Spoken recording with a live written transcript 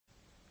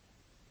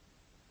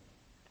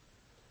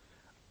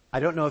I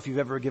don't know if you've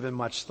ever given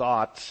much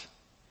thought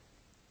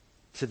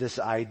to this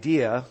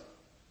idea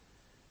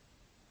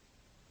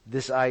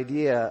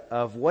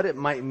of what it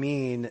might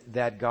mean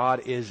that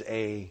God is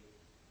a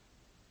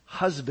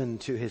husband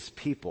to his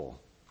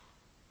people.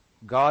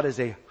 God is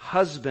a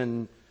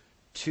husband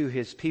to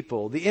his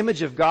people. The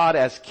image of God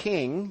as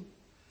king,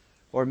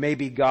 or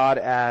maybe God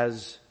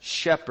as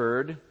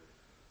shepherd,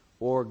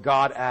 or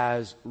God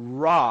as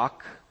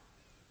rock,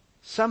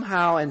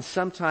 somehow and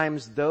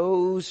sometimes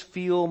those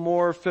feel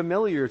more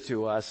familiar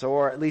to us,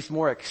 or at least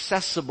more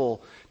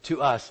accessible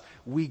to us.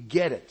 We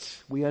get it.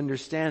 We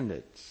understand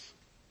it.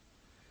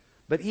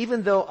 But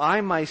even though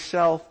I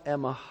myself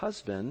am a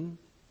husband,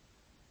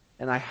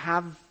 and I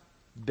have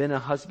been a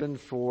husband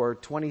for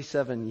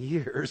 27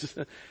 years,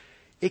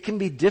 it can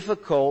be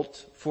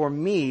difficult for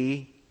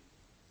me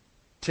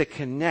to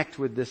connect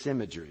with this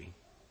imagery.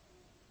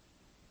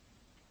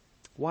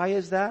 Why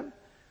is that?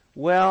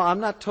 Well, I'm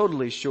not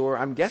totally sure.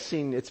 I'm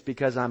guessing it's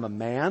because I'm a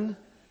man.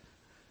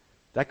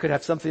 That could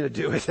have something to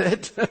do with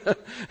it.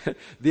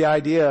 The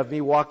idea of me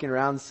walking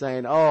around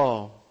saying,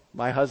 oh,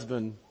 my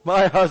husband.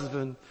 You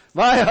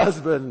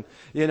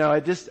know, I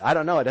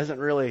don't know. It doesn't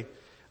really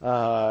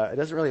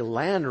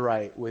land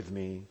right with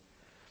me.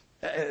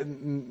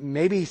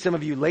 Maybe some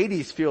of you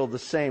ladies feel the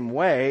same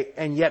way,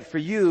 and yet for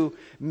you,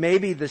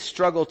 maybe the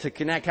struggle to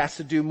connect has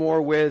to do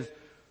more with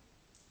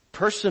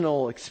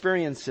personal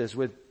experiences,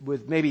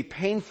 with maybe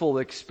painful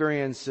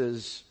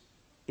experiences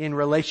in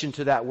relation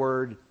to that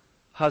word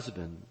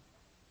husband.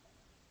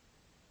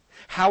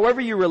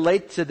 However you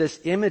relate to this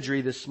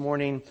imagery this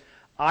morning,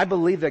 I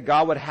believe that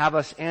God would have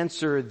us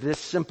answer this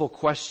simple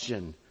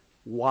question.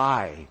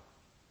 Why?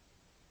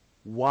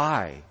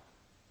 Why?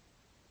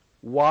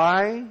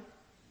 Why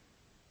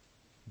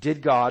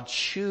did God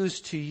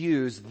choose to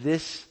use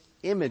this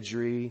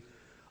imagery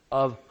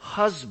of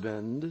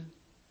husband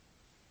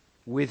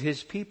with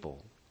his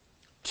people,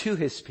 to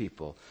his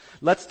people?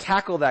 Let's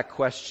tackle that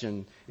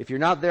question. If you're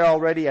not there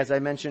already, as I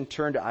mentioned,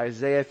 turn to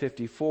Isaiah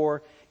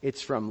 54.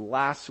 It's from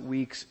last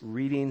week's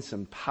reading,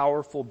 some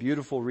powerful,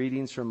 beautiful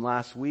readings from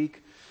last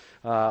week.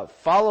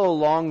 Follow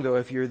along though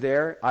if you're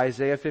there,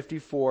 Isaiah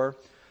 54.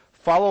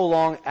 Follow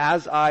along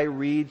as I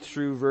read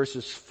through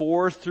verses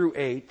 4 through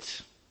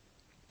 8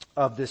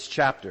 of this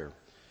chapter.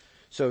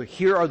 So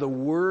here are the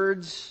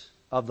words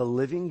of the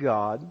living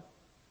God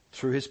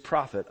through his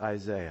prophet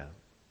Isaiah.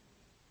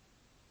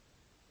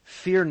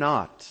 Fear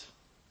not,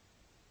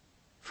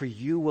 for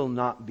you will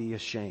not be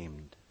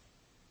ashamed.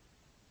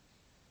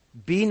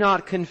 Be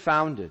not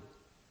confounded,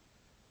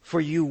 for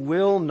you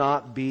will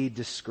not be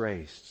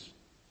disgraced.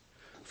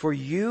 For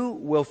you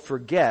will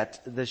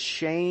forget the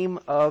shame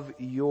of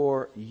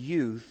your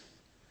youth,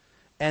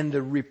 and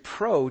the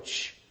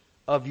reproach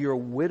of your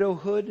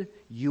widowhood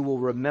you will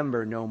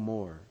remember no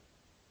more.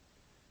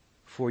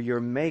 For your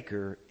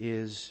Maker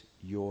is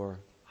your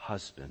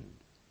husband.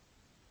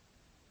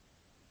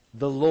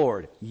 The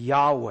Lord,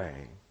 Yahweh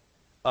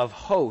of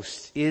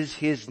hosts, is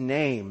his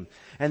name,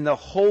 and the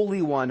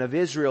Holy One of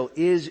Israel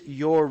is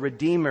your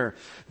Redeemer.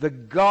 The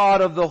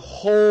God of the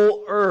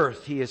whole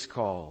earth he is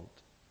called.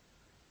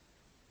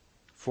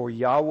 For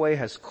Yahweh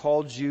has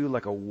called you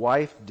like a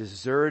wife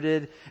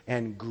deserted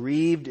and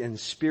grieved in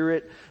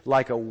spirit,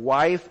 like a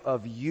wife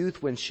of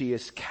youth when she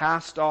is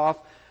cast off,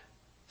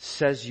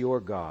 says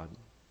your God.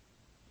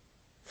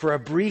 For a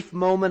brief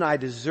moment I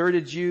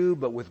deserted you,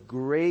 but with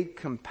great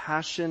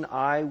compassion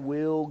I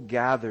will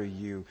gather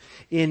you.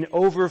 In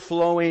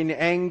overflowing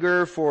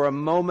anger for a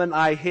moment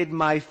I hid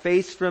my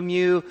face from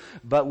you,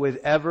 but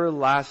with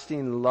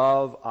everlasting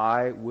love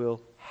I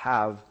will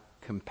have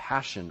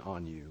compassion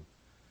on you,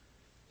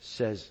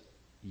 says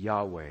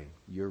Yahweh,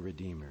 your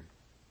Redeemer.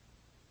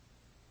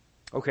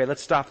 Okay,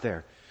 let's stop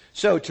there.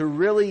 So to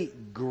really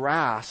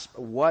grasp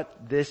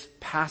what this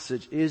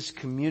passage is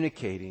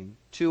communicating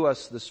to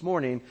us this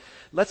morning,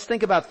 let's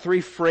think about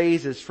 3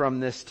 phrases from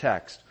this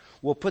text.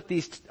 We'll put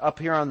these up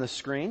here on the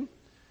screen.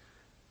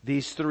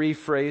 These 3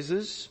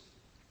 phrases.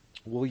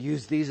 We'll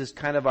use these as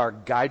kind of our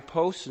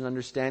guideposts in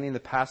understanding the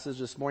passage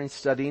this morning,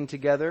 studying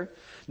together.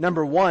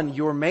 Number 1,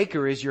 your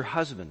Maker is your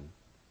husband.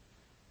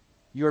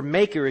 Your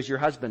Maker is your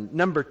husband.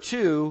 Number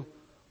 2,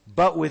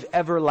 but with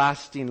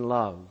everlasting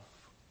love.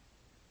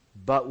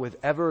 But with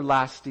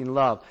everlasting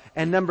love.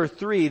 And number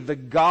 3, the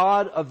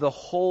God of the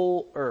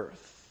whole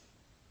earth.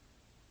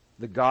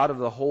 The God of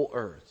the whole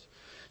earth.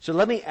 So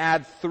let me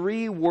add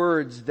 3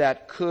 words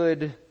that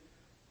could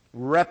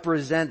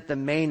represent the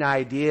main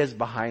ideas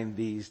behind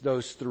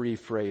those 3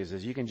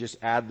 phrases. You can just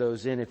add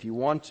those in if you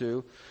want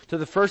to. To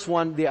the first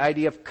one, the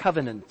idea of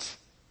covenant.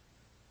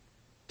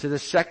 To the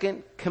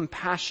second,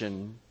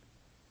 compassion.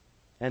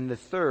 And the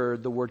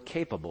third, the word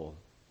capable.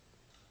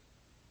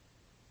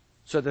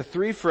 So the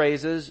 3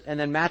 phrases, and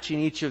then matching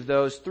each of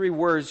those 3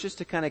 words just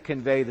to kind of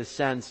convey the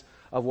sense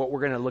of what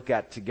we're going to look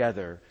at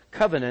together.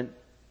 Covenant,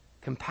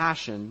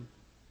 compassion,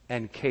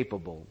 and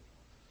capable.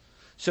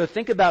 So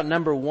think about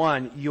number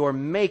 1, your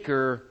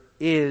Maker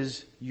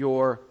is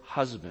your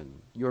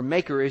husband. Your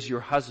Maker is your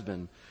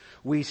husband.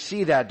 We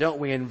see that, don't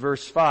we, in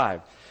verse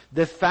 5.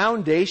 the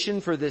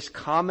foundation for this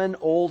common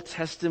Old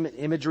Testament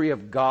imagery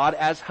of God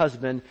as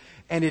husband,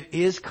 and it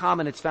is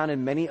common, it's found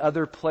in many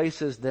other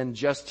places than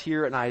just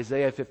here in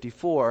Isaiah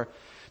 54,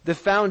 the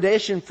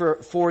foundation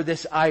for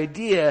this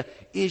idea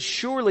is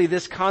surely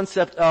this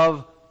concept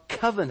of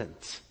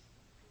covenant.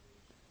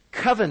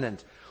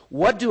 Covenant.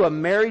 What do a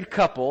married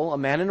couple, a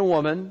man and a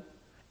woman,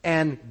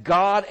 and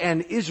God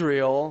and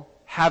Israel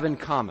have in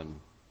common?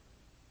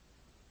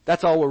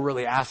 That's all we're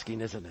really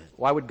asking, isn't it?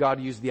 Why would God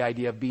use the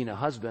idea of being a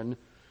husband?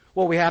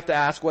 Well, we have to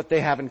ask what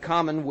they have in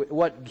common,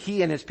 what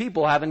he and his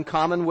people have in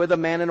common with a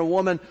man and a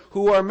woman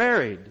who are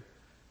married.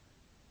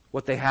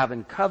 What they have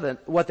in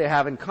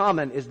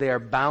common is they are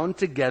bound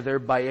together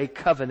by a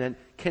covenant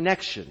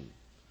connection.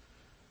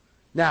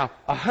 Now,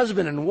 a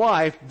husband and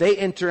wife, they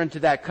enter into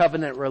that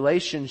covenant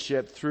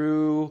relationship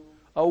through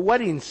a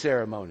wedding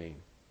ceremony,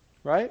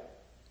 right?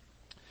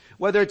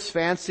 Whether it's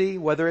fancy,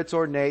 whether it's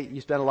ornate,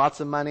 you spend lots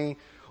of money,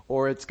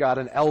 or it's got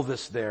an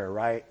Elvis there,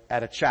 right,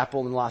 at a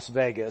chapel in Las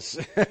Vegas.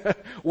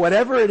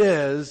 Whatever it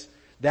is,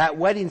 that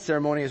wedding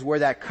ceremony is where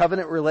that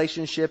covenant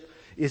relationship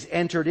is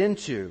entered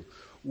into.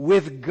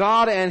 With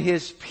God and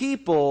his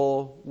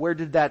people, where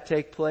did that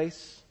take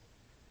place?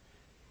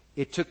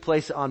 It took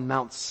place on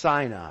Mount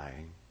Sinai.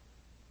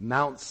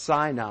 Mount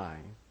Sinai.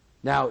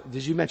 Now,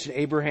 did you mention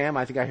Abraham?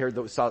 I think I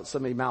heard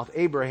somebody mouth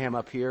Abraham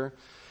up here.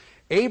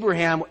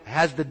 Abraham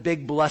has the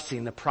big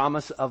blessing, the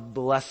promise of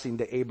blessing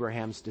to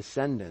Abraham's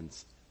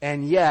descendants.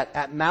 And yet,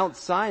 at Mount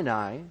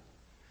Sinai,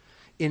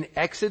 in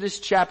Exodus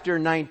chapter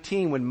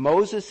 19, when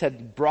Moses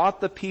had brought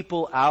the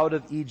people out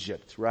of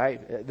Egypt,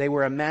 right? They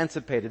were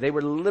emancipated. They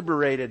were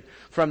liberated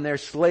from their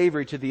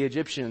slavery to the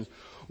Egyptians.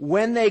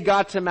 When they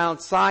got to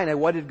Mount Sinai,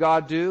 what did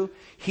God do?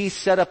 He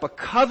set up a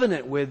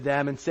covenant with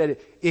them and said,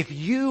 if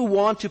you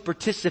want to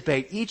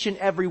participate, each and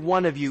every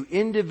one of you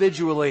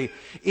individually,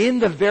 in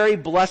the very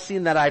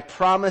blessing that I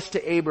promised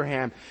to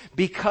Abraham,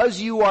 because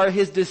you are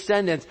his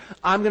descendants,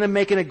 I'm going to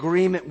make an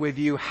agreement with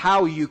you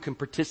how you can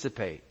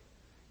participate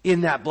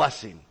in that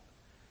blessing.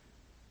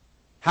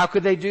 How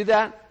could they do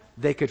that?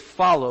 They could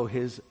follow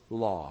his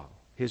law,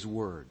 his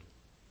word.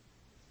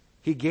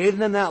 He gave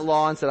them that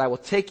law and said,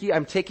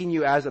 I'm taking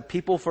you as a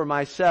people for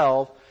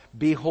myself.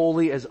 Be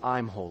holy as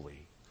I'm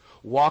holy.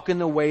 Walk in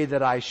the way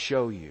that I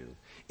show you.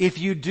 If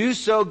you do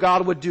so,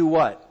 God would do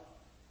what?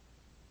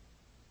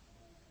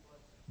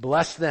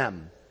 Bless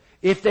them.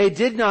 If they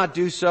did not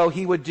do so,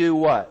 he would do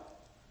what?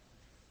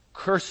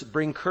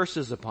 Bring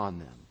curses upon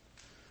them.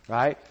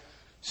 Right?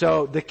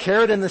 So the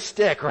carrot and the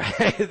stick,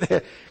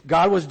 right?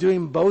 God was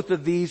doing both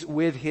of these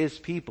with his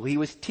people. He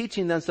was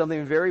teaching them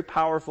something very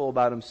powerful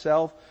about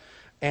himself,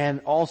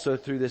 and also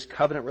through this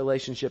covenant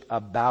relationship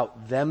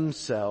about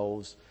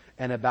themselves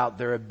and about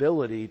their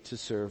ability to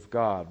serve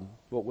God.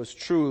 What was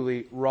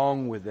truly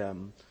wrong with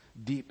them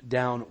deep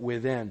down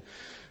within.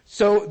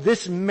 So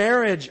this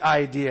marriage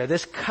idea,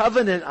 this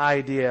covenant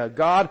idea,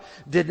 God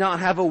did not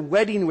have a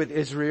wedding with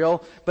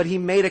Israel, but he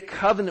made a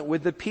covenant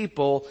with the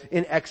people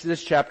in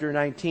Exodus chapter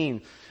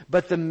 19.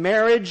 But the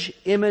marriage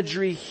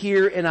imagery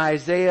here in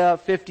Isaiah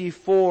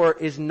 54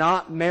 is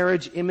not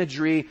marriage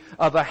imagery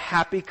of a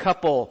happy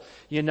couple.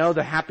 You know,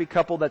 the happy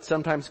couple that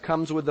sometimes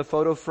comes with the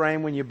photo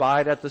frame when you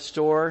buy it at the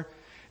store.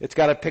 It's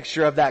got a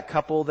picture of that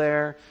couple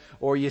there.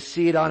 Or you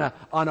see it on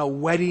a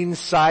wedding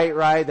site,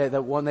 right?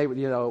 That one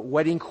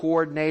wedding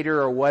coordinator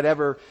or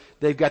whatever,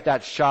 they've got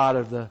that shot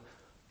of the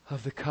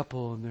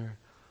couple and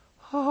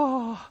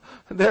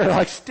they're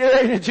like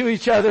staring into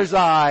each other's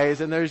eyes,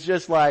 and there's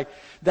just like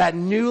that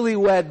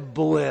newlywed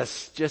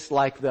bliss, just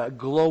like the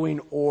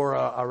glowing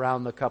aura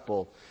around the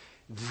couple.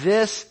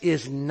 This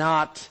is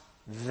not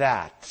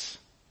that.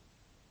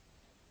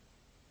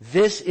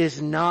 This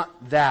is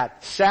not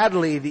that.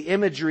 Sadly, the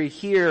imagery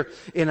here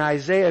in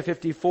Isaiah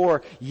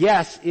 54,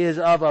 yes, is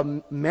of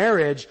a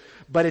marriage,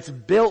 but it's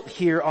built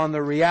here on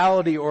the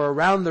reality or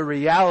around the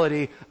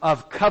reality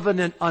of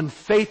covenant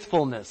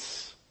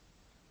unfaithfulness.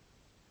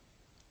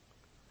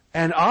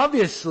 And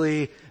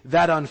obviously,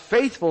 that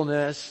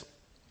unfaithfulness,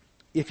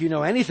 if you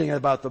know anything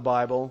about the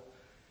Bible,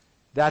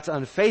 that's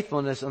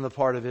unfaithfulness on the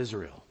part of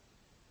Israel,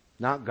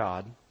 not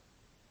God.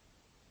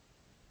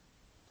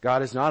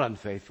 God is not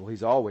unfaithful.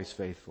 He's always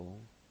faithful.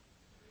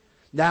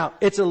 Now,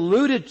 it's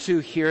alluded to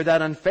here,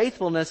 that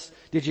unfaithfulness,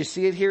 did you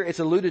see it here? It's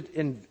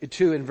alluded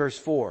to in verse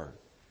 4.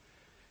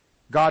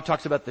 God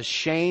talks about the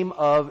shame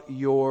of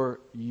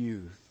your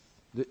youth.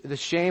 The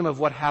shame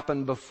of what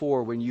happened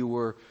before when you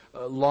were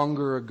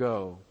longer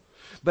ago.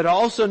 But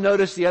also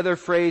notice the other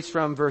phrase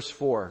from verse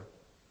 4.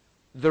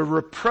 The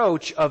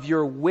reproach of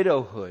your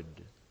widowhood.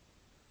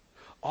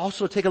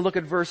 Also take a look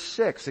at verse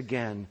 6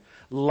 again.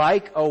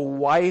 Like a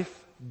wife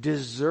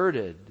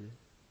deserted,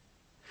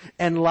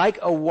 and like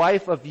a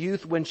wife of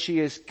youth when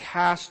she is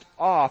cast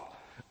off.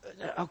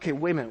 Okay,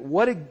 wait a minute.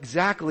 What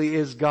exactly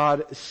is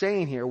God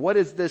saying here? What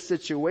is this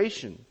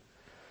situation?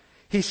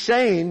 He's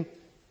saying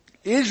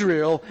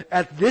Israel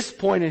at this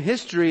point in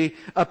history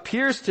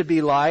appears to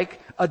be like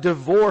a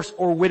divorced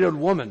or widowed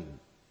woman,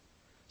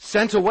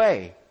 sent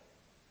away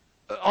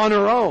on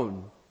her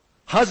own,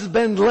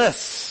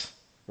 husbandless,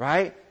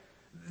 right?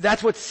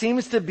 That's what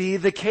seems to be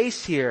the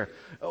case here.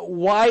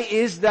 Why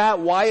is that?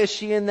 Why is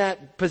she in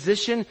that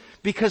position?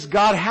 Because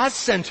God has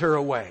sent her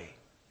away.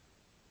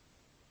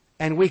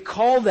 And we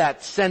call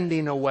that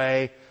sending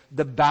away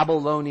the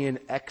Babylonian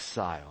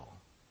exile.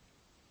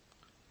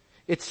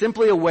 It's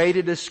simply a way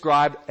to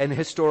describe an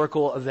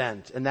historical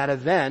event. And that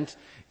event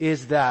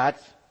is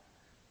that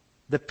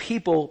the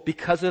people,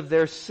 because of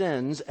their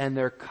sins and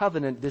their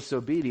covenant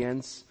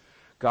disobedience,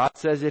 God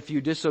says, if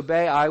you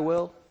disobey, I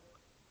will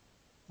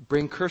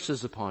bring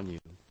curses upon you.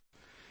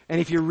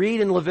 And if you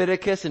read in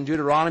Leviticus and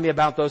Deuteronomy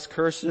about those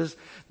curses,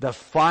 the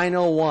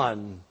final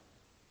one,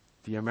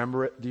 do you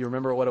remember it? Do you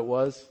remember what it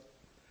was?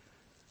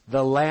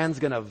 The land's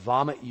gonna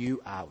vomit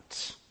you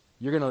out.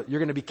 You're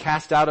gonna be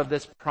cast out of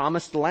this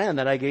promised land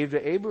that I gave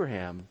to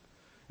Abraham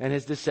and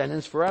his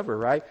descendants forever,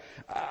 right?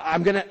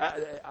 I'm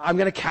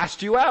gonna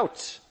cast you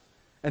out.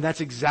 And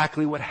that's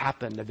exactly what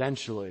happened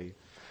eventually.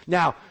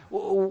 Now,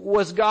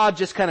 was God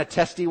just kind of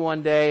testy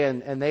one day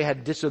and they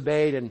had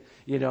disobeyed and,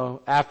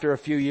 after a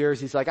few years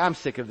he's like, I'm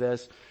sick of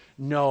this?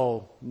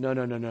 No.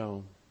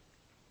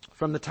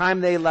 From the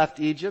time they left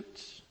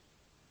Egypt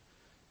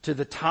to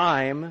the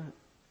time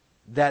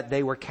that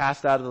they were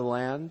cast out of the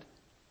land,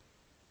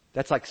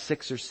 that's like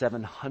 600 or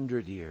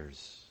 700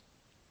 years.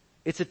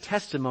 It's a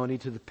testimony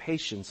to the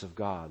patience of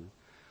God,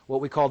 what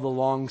we call the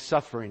long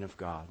suffering of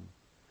God.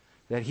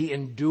 That He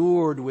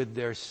endured with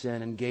their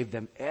sin and gave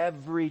them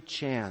every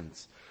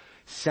chance,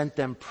 sent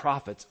them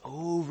prophets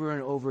over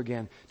and over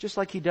again, just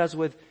like He does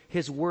with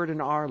His Word in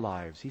our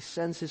lives. He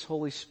sends His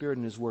Holy Spirit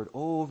and His Word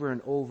over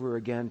and over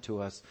again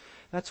to us.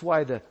 That's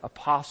why the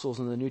apostles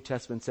in the New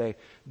Testament say,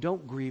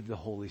 don't grieve the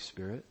Holy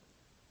Spirit.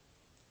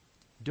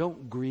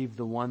 Don't grieve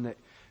the one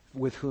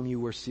with whom you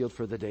were sealed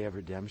for the day of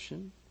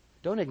redemption.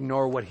 Don't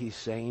ignore what He's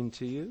saying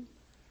to you.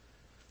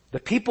 The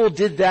people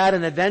did that,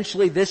 and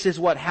eventually this is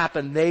what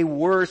happened. They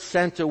were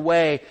sent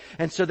away,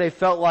 and so they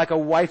felt like a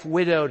wife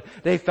widowed.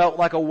 They felt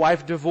like a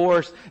wife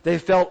divorced. They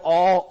felt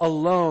all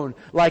alone.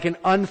 Like an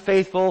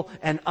unfaithful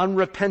and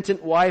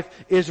unrepentant wife,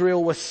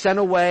 Israel was sent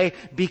away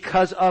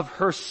because of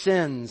her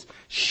sins.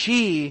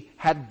 She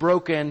had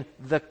broken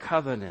the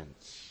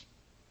covenants.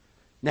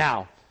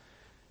 Now,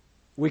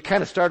 we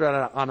kind of started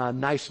on a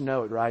nice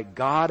note, right?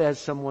 God as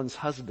someone's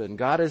husband.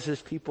 God as His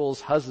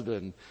people's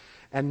husband.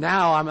 And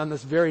now I'm on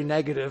this very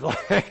negative,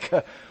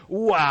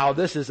 wow,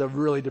 this is a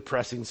really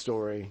depressing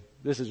story.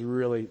 This is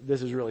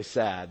really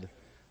sad.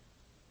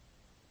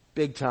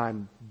 Big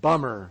time.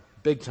 Bummer.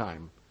 Big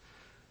time.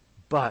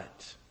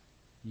 But,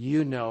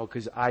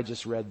 because I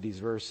just read these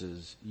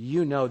verses,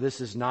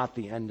 this is not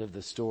the end of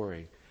the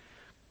story.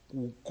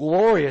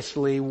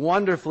 Gloriously,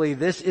 wonderfully,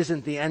 this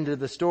isn't the end of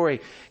the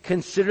story.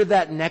 Consider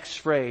that next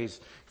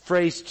phrase.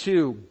 Phrase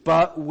 2,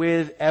 but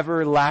with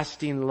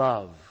everlasting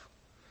love.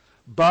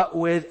 But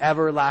with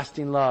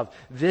everlasting love.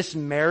 This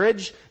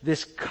marriage,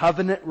 this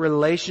covenant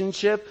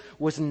relationship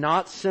was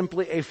not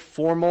simply a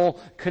formal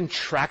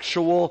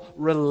contractual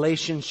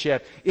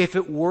relationship. If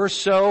it were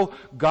so,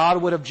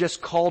 God would have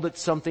just called it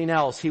something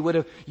else. He would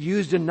have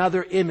used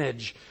another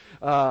image.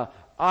 I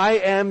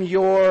am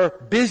your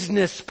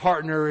business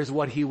partner is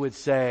what He would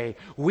say.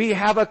 We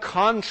have a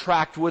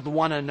contract with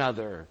one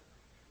another.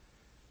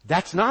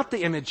 That's not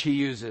the image He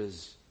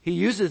uses. He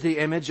uses the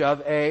image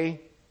of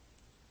a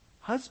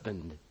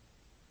husband.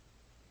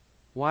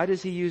 Why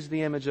does He use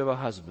the image of a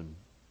husband?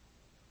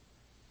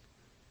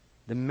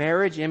 The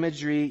marriage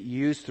imagery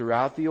used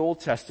throughout the Old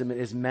Testament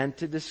is meant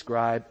to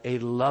describe a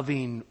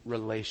loving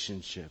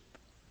relationship.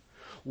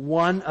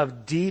 One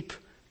of deep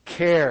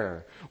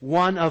care.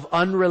 One of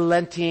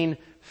unrelenting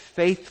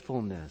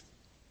faithfulness.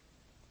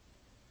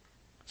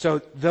 So,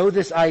 though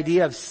this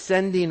idea of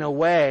sending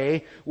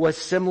away was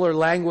similar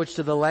language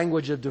to the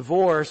language of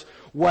divorce,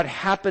 what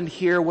happened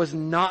here was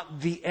not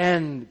the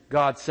end,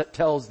 God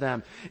tells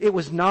them. It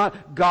was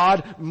not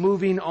God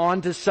moving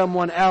on to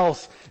someone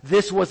else.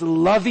 This was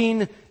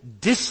loving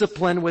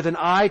discipline with an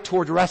eye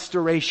toward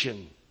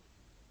restoration.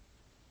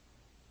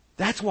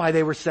 That's why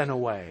they were sent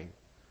away.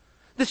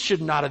 This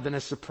should not have been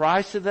a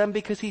surprise to them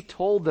because He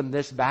told them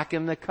this back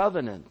in the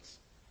covenants.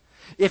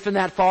 If in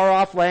that far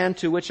off land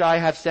to which I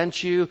have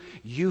sent you,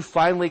 you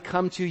finally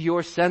come to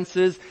your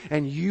senses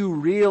and you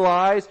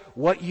realize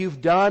what you've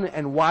done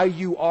and why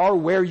you are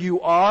where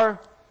you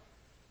are,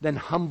 then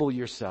humble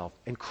yourself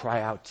and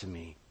cry out to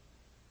me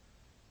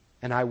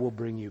and I will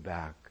bring you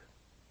back.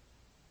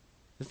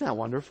 Isn't that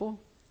wonderful?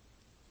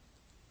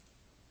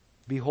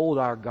 Behold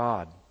our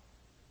God,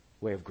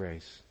 way of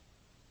grace.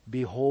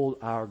 Behold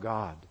our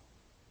God.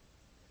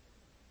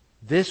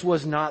 This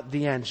was not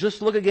the end.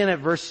 Just look again at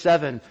verse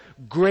 7.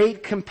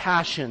 Great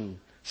compassion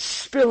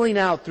spilling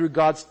out through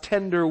God's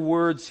tender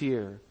words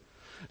here.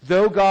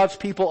 Though God's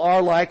people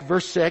are like,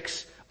 verse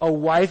 6, a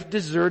wife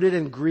deserted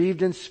and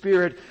grieved in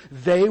spirit,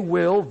 they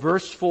will,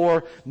 verse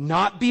 4,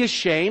 not be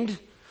ashamed,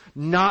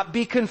 not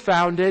be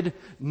confounded,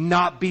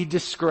 not be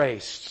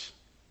disgraced.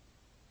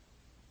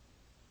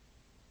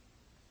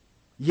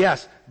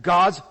 Yes,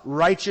 God's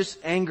righteous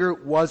anger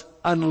was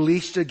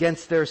unleashed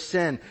against their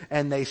sin,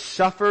 and they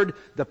suffered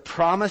the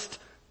promised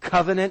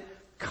covenant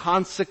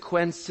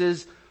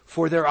consequences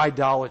for their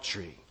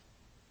idolatry.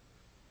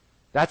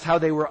 That's how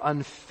they were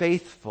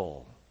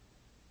unfaithful,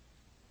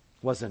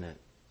 wasn't it?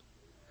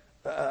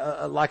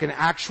 Like an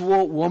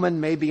actual woman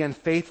may be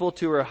unfaithful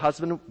to her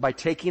husband by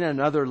taking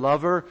another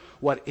lover.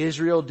 What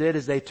Israel did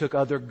is they took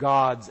other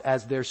gods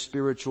as their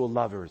spiritual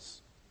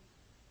lovers.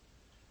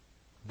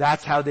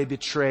 That's how they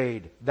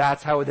betrayed.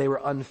 That's how they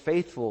were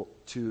unfaithful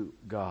to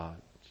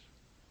God.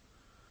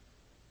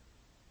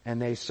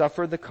 And they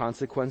suffered the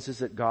consequences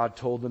that God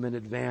told them in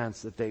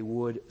advance that they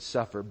would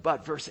suffer.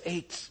 But verse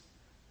 8,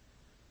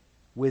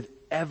 with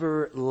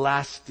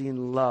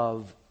everlasting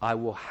love I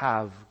will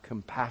have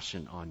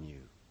compassion on you.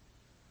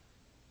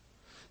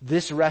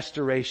 This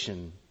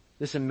restoration,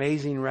 this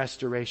amazing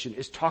restoration,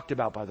 is talked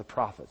about by the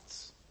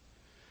prophets.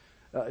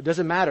 It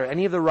doesn't matter.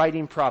 Any of the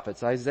writing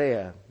prophets,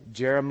 Isaiah,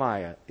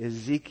 Jeremiah,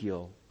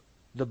 Ezekiel,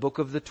 the book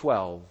of the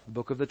 12,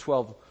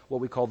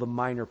 what we call the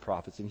minor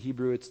prophets. In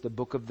Hebrew, it's the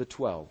book of the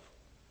 12.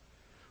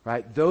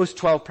 Right? Those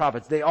 12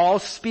 prophets, they all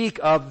speak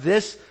of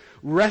this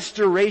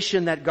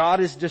restoration that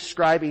God is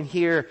describing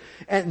here.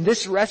 And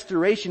this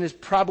restoration is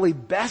probably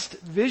best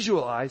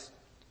visualized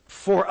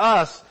for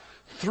us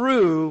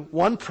through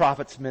one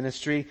prophet's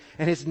ministry,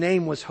 and his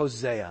name was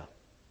Hosea.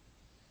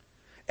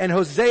 And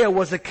Hosea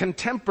was a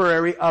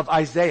contemporary of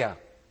Isaiah.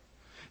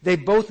 They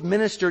both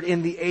ministered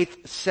in the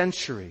 8th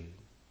century.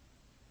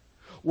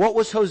 What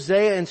was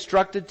Hosea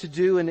instructed to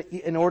do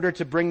in order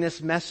to bring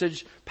this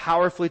message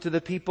powerfully to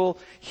the people?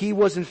 He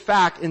was in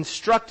fact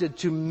instructed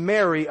to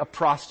marry a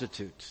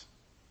prostitute.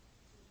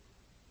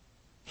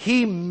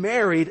 He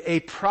married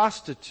a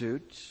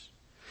prostitute.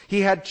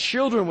 He had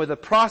children with a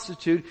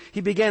prostitute.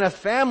 He began a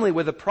family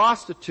with a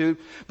prostitute,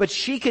 but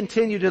she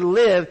continued to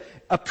live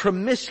a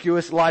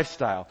promiscuous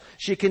lifestyle.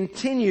 She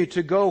continued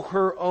to go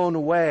her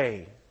own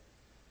way.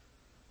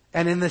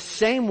 And in the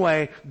same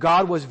way,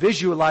 God was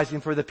visualizing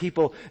for the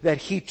people that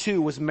he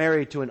too was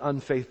married to an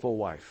unfaithful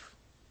wife.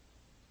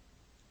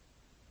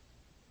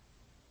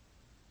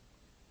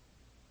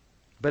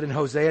 But in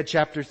Hosea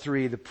chapter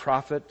 3, the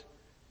prophet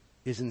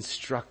is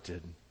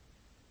instructed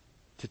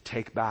to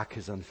take back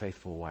his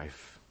unfaithful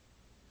wife.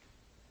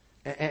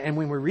 And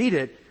when we read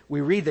it,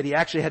 we read that he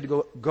actually had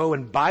to go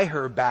and buy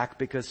her back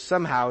because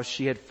somehow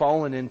she had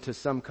fallen into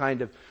some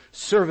kind of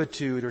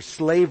servitude or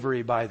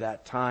slavery by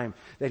that time,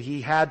 that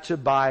he had to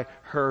buy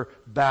her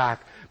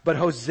back. But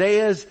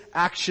Hosea's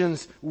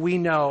actions, we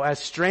know, as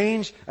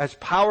strange, as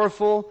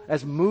powerful,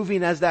 as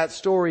moving as that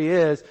story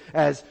is,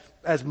 as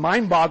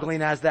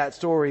mind-boggling as that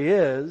story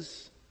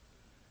is,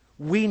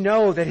 we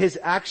know that his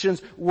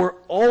actions were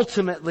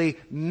ultimately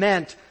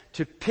meant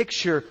to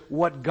picture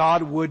what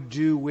God would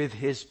do with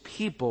his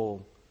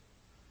people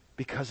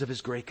because of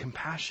his great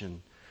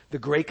compassion. The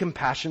great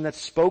compassion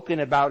that's spoken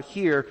about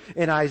here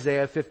in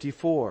Isaiah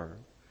 54.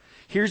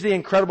 Here's the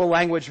incredible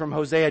language from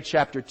Hosea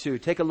chapter 2.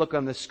 Take a look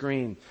on the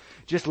screen.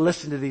 Just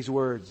listen to these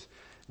words.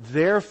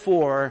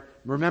 Therefore,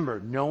 remember,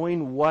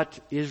 knowing what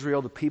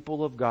Israel, the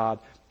people of God,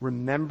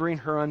 remembering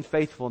her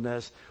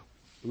unfaithfulness,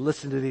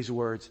 listen to these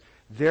words.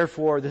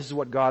 Therefore, this is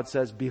what God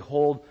says,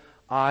 behold,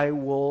 I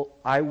will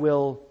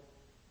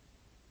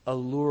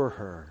allure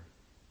her.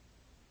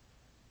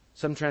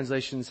 Some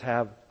translations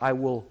have, I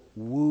will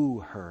woo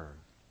her.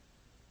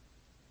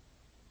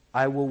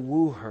 I will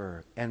woo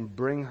her and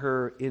bring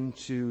her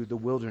into the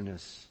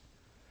wilderness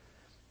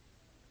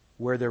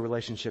where their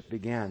relationship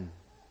began.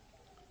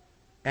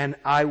 And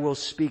I will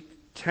speak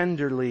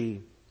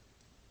tenderly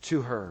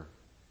to her.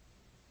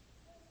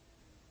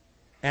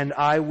 And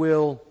I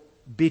will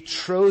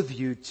betroth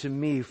you to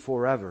me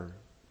forever.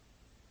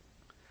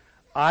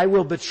 I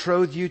will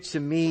betroth you to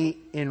me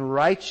in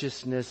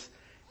righteousness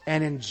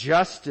and in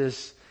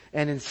justice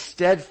and in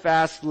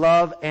steadfast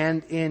love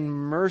and in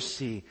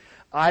mercy.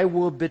 I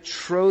will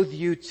betroth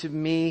you to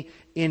me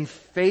in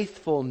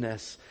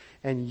faithfulness,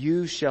 and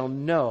you shall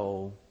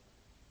know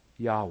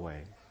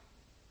Yahweh.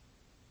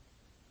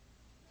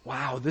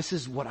 Wow, this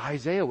is what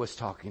Isaiah was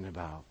talking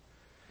about.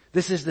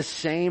 This is the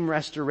same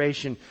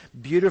restoration,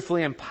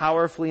 beautifully and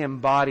powerfully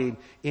embodied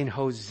in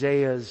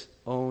Hosea's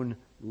own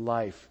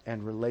life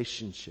and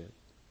relationship.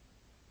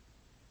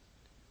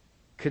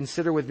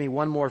 Consider with me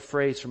one more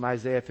phrase from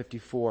Isaiah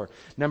 54.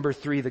 Number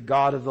 3, the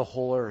God of the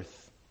whole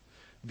earth.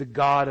 The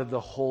God of the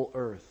whole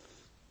earth.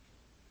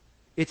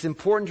 It's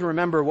important to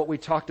remember what we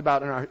talked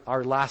about in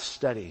our last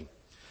study.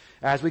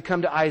 As we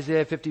come to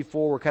Isaiah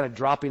 54, we're kind of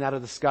dropping out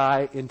of the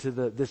sky into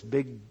this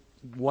big,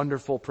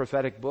 wonderful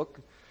prophetic book.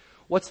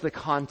 What's the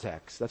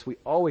context? We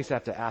always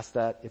have to ask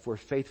that if we're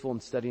faithful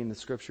in studying the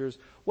scriptures.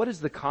 What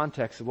is the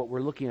context of what we're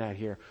looking at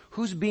here?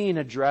 Who's being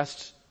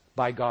addressed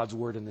by God's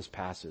word in this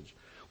passage?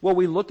 Well,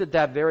 we looked at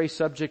that very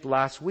subject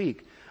last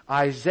week.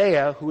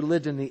 Isaiah, who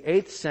lived in the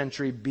 8th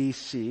century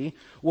BC,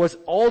 was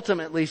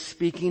ultimately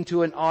speaking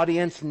to an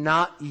audience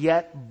not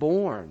yet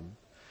born.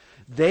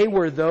 They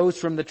were those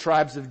from the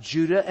tribes of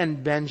Judah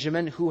and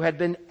Benjamin who had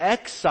been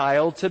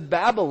exiled to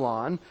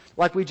Babylon,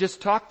 like we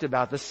just talked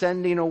about, the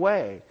sending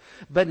away.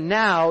 But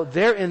now,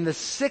 they're in the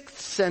 6th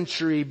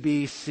century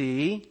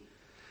BC.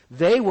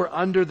 They were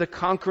under the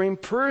conquering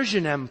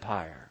Persian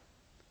Empire.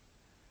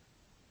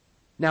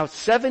 Now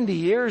 70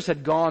 years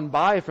had gone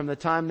by from the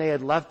time they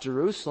had left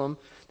Jerusalem.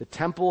 The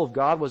temple of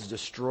God was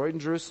destroyed in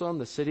Jerusalem.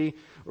 The city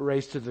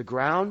razed to the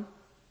ground.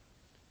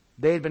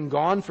 They had been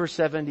gone for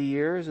 70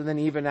 years, and then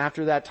even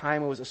after that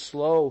time it was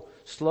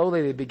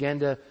slowly they began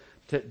to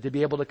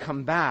be able to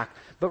come back.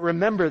 But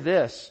remember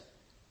this,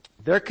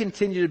 there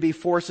continued to be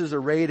forces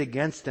arrayed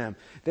against them.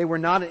 They were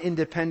not an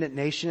independent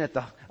nation at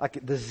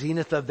the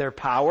zenith of their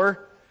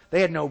power. They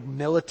had no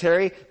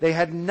military. They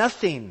had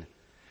nothing.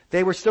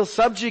 They were still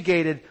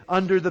subjugated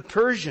under the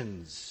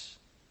Persians.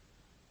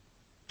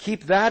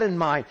 Keep that in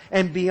mind.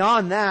 And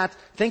beyond that,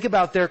 think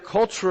about their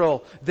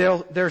cultural,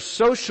 their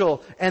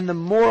social, and the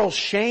moral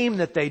shame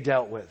that they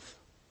dealt with.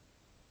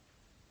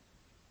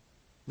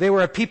 They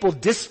were a people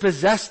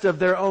dispossessed of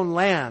their own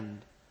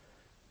land.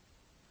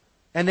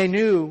 And they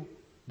knew,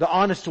 the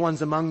honest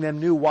ones among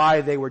them knew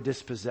why they were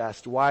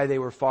dispossessed, why they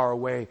were far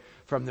away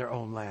from their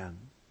own land.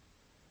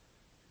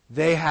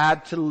 They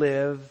had to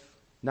live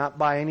not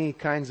by any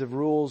kinds of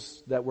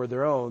rules that were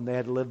their own. They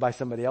had to live by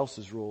somebody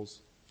else's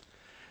rules.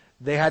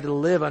 They had to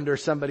live under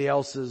somebody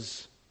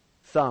else's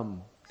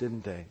thumb,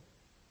 didn't they?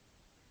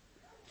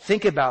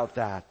 Think about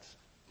that.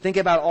 Think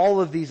about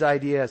all of these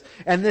ideas.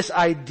 And this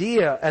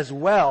idea as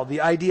well,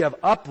 the idea of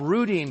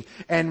uprooting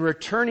and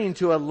returning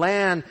to a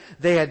land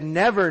they had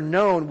never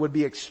known, would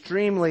be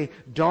extremely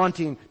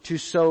daunting to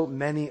so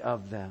many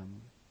of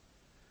them.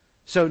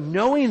 So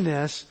knowing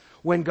this,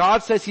 when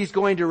God says He's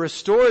going to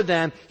restore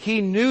them,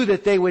 He knew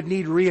that they would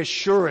need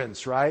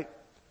reassurance, right?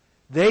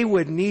 They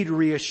would need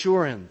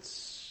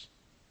reassurance.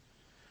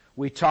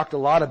 We talked a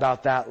lot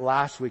about that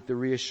last week, the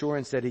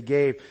reassurance that He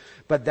gave.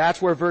 But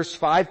that's where verse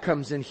 5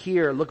 comes in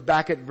here. Look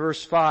back at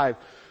verse 5.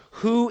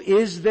 Who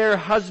is their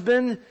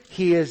husband?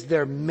 He is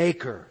their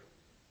maker.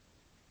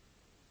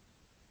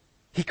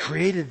 He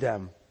created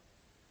them.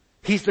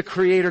 He's the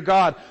creator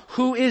God.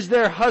 Who is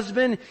their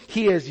husband?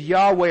 He is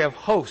Yahweh of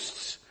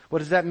hosts. What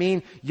does that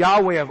mean?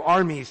 Yahweh of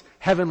armies,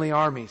 heavenly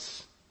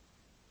armies.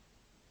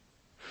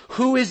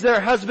 Who is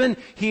their husband?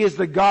 He is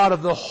the God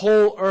of the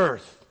whole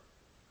earth.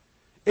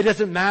 It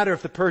doesn't matter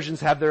if the Persians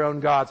have their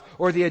own gods,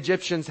 or the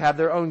Egyptians have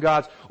their own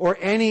gods, or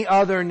any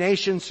other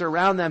nation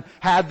surround them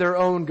had their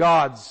own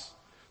gods.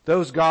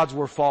 Those gods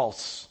were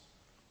false.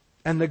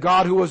 And the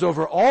God who was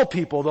over all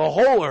people, the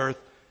whole earth,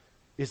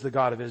 is the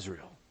God of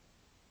Israel.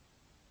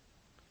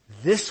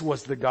 This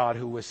was the God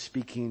who was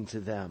speaking to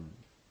them.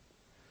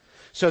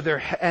 So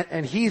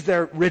and He's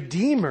their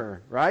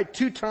Redeemer, right?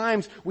 2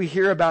 times we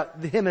hear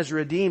about Him as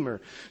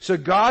Redeemer. So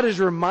God is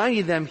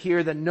reminding them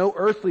here that no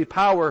earthly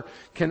power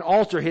can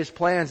alter His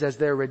plans as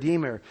their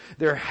Redeemer.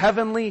 Their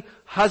heavenly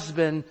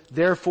husband,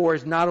 therefore,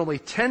 is not only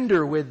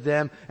tender with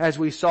them, as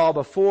we saw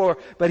before,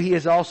 but He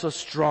is also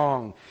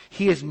strong.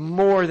 He is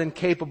more than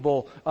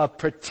capable of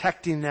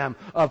protecting them,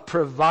 of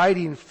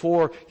providing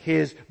for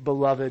His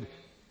beloved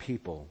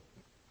people.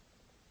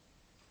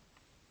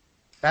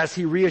 As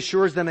He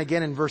reassures them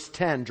again in verse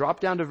 10.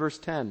 Drop down to verse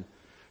 10.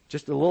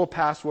 Just a little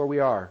past where we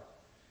are.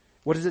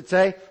 What does it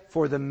say?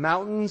 For the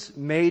mountains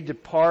may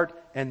depart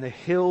and the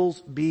hills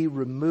be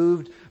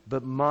removed,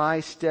 but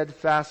my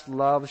steadfast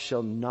love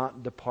shall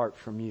not depart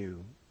from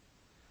you.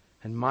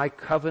 And my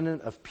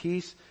covenant of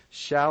peace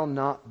shall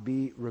not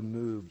be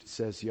removed,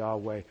 says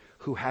Yahweh,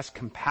 who has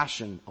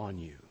compassion on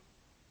you.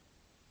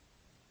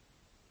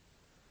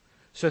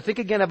 So think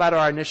again about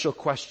our initial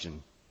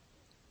question.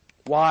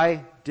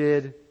 Why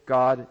did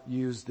God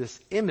used this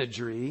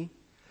imagery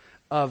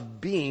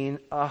of being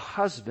a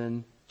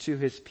husband to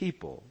His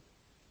people?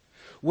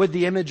 Would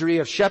the imagery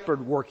of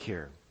shepherd work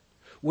here?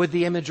 Would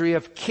the imagery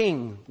of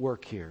king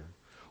work here?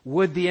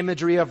 Would the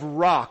imagery of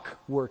rock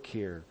work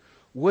here?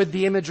 Would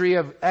the imagery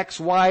of X,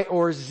 Y,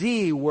 or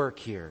Z work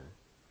here?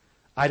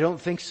 I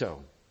don't think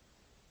so.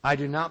 I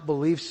do not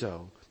believe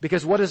so.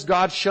 Because what has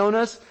God shown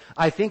us?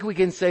 I think we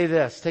can say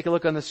this. Take a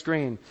look on the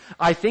screen.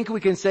 I think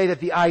we can say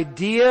that the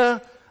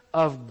idea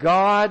of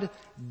God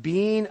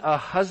being a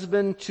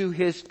husband to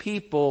His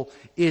people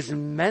is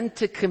meant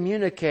to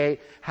communicate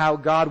how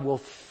God will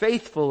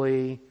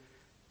faithfully,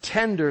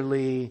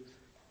 tenderly,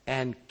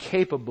 and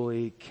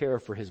capably care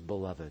for His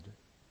beloved.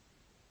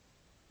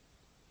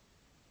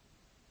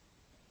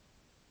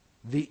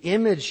 The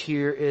image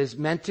here is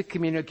meant to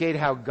communicate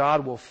how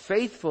God will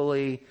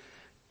faithfully,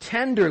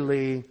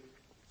 tenderly,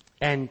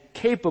 and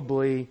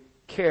capably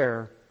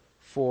care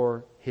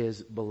for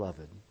His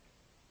beloved.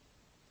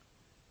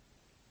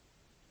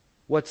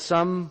 What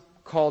some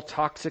call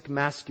toxic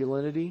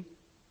masculinity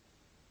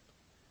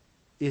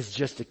is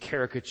just a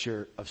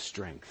caricature of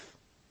strength.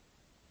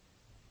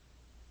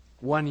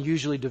 One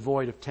usually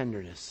devoid of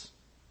tenderness.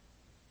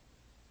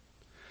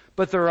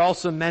 But there are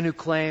also men who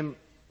claim,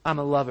 I'm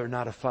a lover,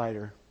 not a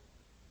fighter.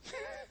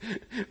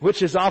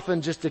 Which is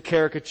often just a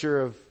caricature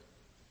of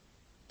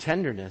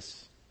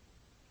tenderness.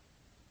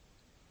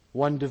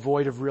 One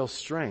devoid of real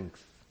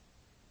strength.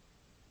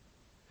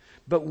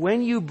 But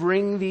when you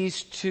bring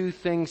these two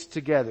things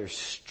together,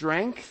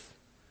 strength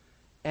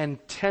and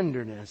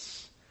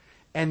tenderness,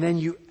 and then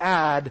you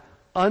add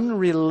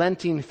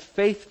unrelenting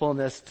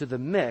faithfulness to the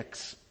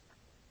mix,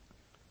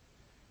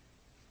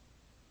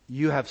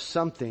 you have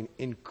something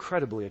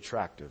incredibly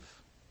attractive.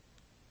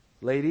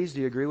 Ladies, do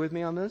you agree with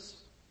me on this?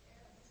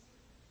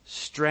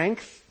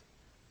 Strength,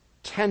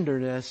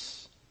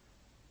 tenderness,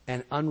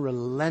 and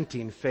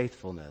unrelenting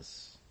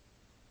faithfulness.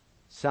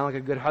 Sound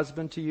like a good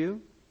husband to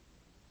you?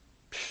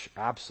 Psh,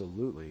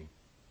 absolutely.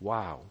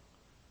 Wow.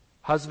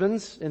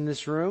 Husbands in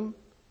this room,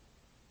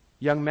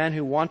 young men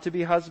who want to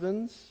be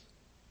husbands,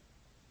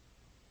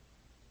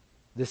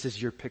 this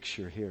is your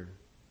picture here.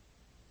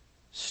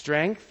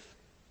 Strength,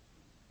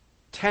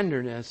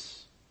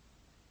 tenderness,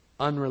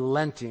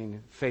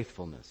 unrelenting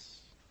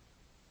faithfulness.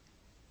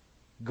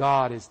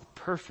 God is the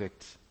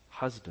perfect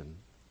husband.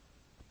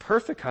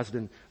 Perfect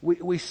husband.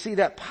 We see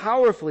that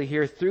powerfully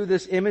here through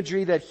this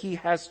imagery that he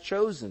has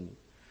chosen.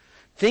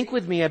 Think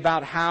with me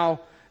about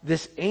how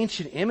this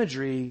ancient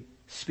imagery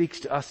speaks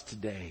to us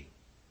today.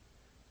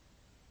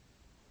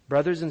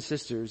 Brothers and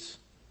sisters,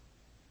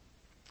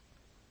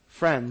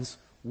 friends,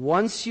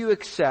 once you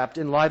accept,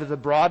 in light of the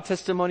broad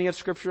testimony of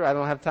Scripture, I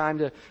don't have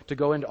time to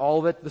go into all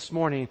of it this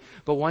morning,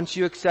 but once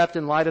you accept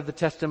in light of the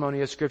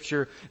testimony of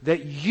Scripture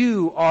that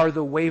you are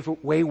the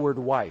wayward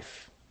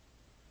wife.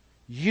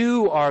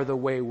 You are the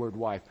wayward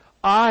wife.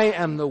 I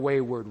am the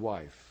wayward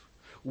wife.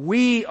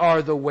 We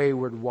are the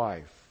wayward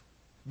wife.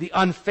 The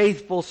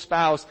unfaithful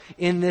spouse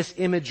in this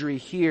imagery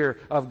here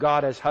of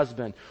God as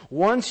husband.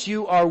 Once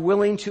you are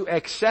willing to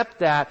accept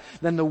that,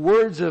 then the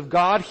words of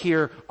God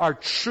here are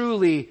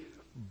truly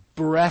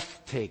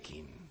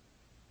breathtaking.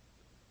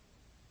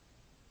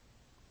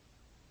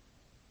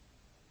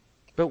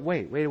 But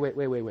wait.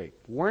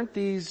 Weren't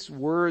these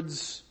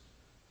words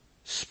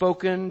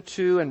spoken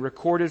to and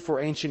recorded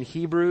for ancient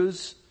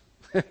Hebrews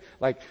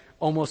like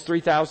almost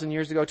 3,000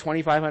 years ago,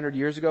 2,500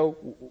 years ago?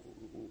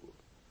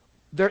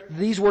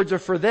 These words are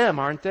for them,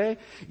 aren't they?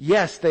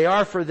 Yes, they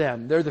are for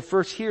them. They're the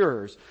first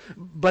hearers.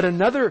 But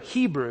another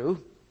Hebrew,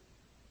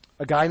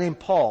 a guy named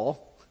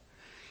Paul,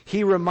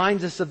 he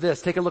reminds us of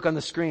this. Take a look on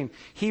the screen.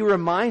 He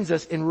reminds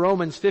us in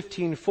Romans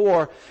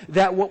 15:4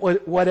 that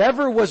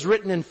whatever was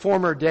written in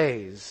former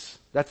days,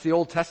 that's the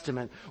Old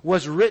Testament,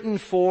 was written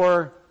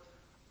for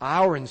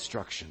our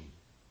instruction.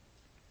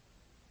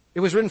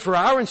 It was written for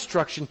our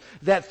instruction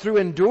that through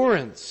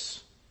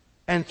endurance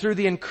and through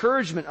the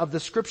encouragement of the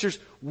Scriptures,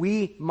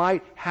 we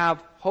might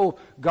have hope.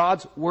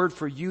 God's word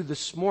for you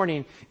this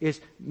morning is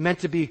meant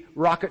to be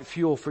rocket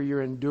fuel for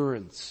your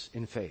endurance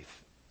in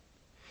faith.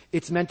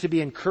 It's meant to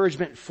be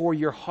encouragement for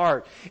your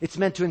heart. It's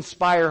meant to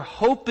inspire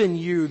hope in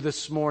you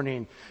this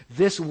morning.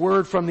 This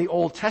word from the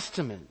Old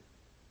Testament.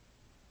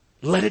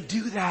 Let it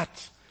do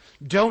that.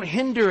 Don't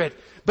hinder it.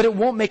 But it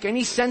won't make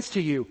any sense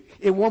to you.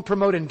 It won't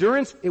promote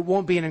endurance. It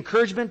won't be an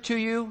encouragement to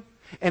you.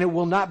 And it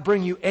will not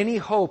bring you any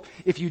hope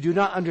if you do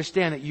not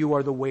understand that you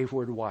are the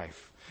wayward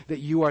wife. That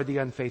you are the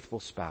unfaithful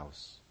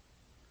spouse.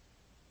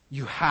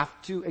 You have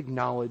to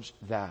acknowledge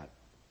that.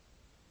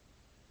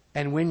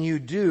 And when you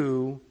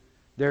do,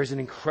 there's an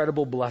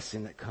incredible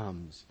blessing that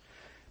comes.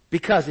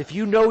 Because if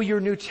you know your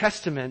New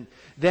Testament,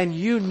 then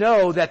you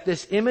know that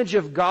this image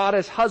of God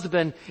as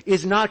husband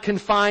is not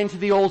confined to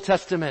the Old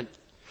Testament.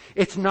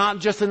 It's not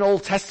just an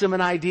Old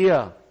Testament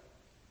idea.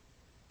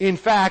 In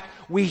fact,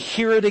 we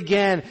hear it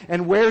again.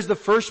 And where's the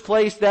first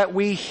place that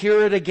we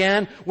hear it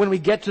again when we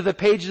get to the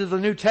pages of the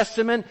New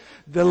Testament?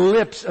 The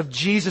lips of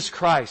Jesus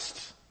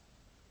Christ.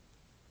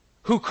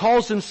 Who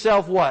calls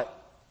himself what?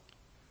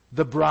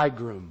 The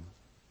bridegroom.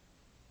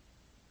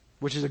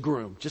 Which is a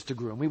groom, just a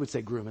groom. We would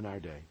say groom in our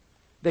day.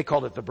 They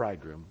called it the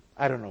bridegroom.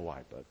 I don't know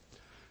why, but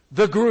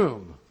the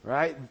groom,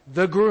 right?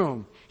 The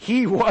groom.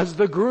 He was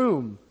the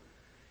groom.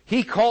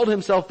 He called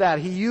himself that.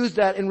 He used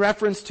that in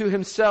reference to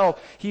himself.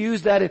 He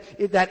used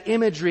that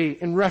imagery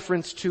in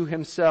reference to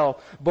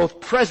himself. Both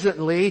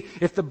presently,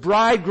 if the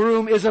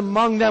bridegroom is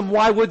among them,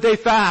 why would they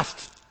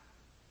fast?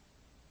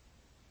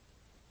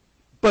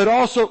 But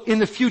also in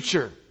the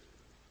future,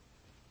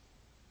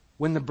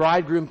 when the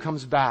bridegroom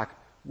comes back,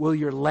 will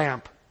your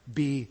lamp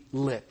be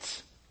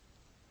lit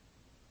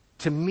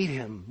to meet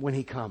him when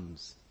he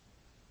comes?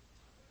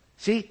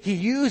 See, he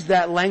used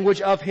that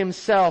language of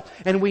himself,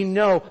 and we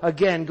know,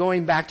 again,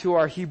 going back to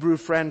our Hebrew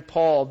friend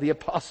Paul, the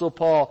Apostle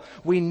Paul,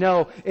 we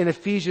know in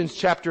Ephesians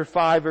chapter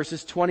 5,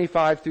 verses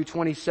 25 through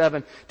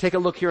 27, take a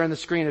look here on the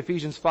screen,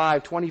 Ephesians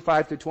 5,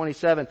 25 through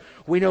 27,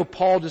 we know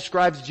Paul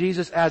describes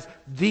Jesus as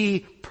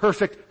the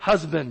perfect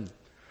husband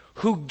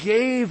who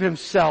gave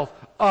himself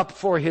up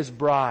for his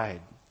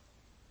bride.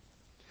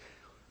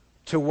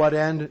 To what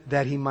end?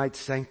 That he might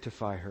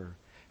sanctify her,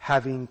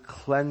 having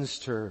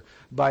cleansed her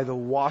by the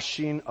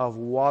washing of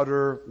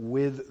water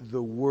with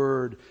the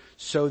word,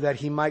 so that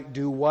he might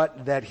do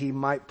what? That he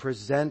might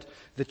present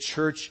the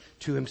church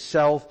to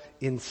himself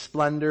in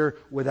splendor,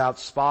 without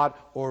spot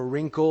or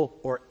wrinkle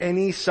or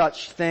any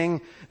such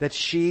thing, that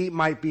she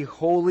might be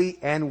holy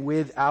and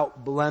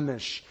without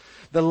blemish.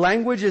 The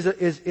language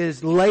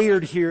is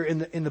layered here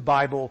in the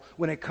Bible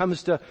when it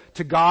comes to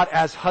God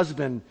as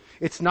husband.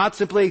 It's not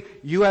simply,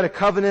 you had a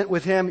covenant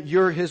with him,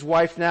 you're his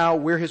wife now,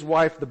 we're his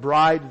wife, the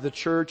bride, the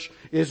church,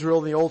 Israel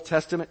in the Old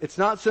Testament. It's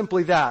not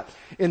simply that.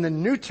 In the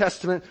New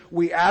Testament,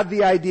 we add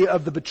the idea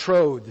of the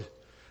betrothed.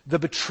 the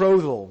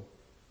betrothal.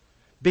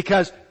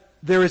 Because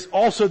there is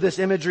also this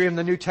imagery in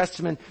the New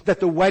Testament that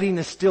the wedding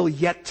is still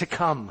yet to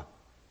come.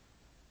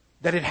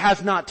 That it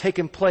has not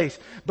taken place.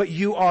 But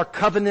you are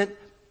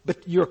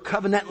you're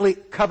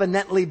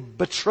covenantly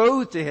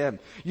betrothed to Him.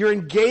 You're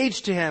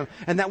engaged to Him,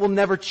 and that will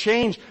never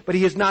change. But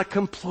He has not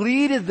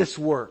completed this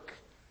work.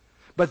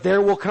 But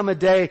there will come a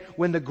day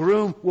when the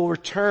groom will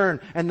return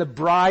and the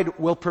bride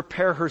will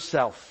prepare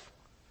herself.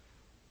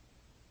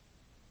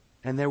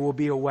 And there will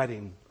be a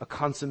wedding, a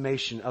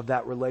consummation of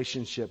that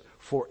relationship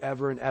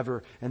forever and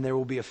ever. And there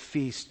will be a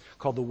feast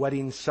called the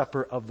wedding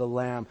supper of the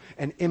Lamb.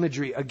 An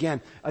imagery,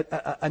 again,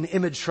 an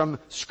image from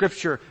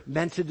Scripture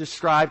meant to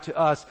describe to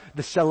us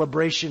the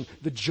celebration,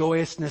 the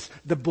joyousness,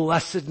 the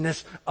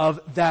blessedness of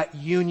that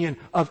union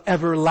of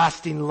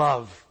everlasting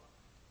love.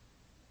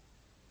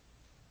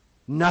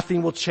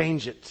 Nothing will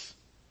change it.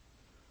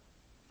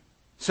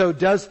 So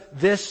does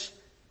this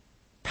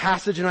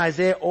passage in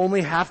Isaiah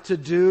only have to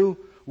do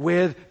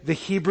with the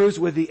Hebrews,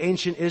 with the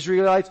ancient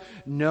Israelites?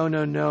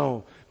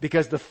 No.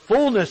 Because the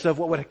fullness of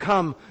what would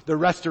come, the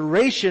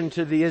restoration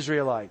to the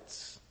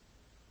Israelites,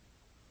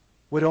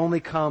 would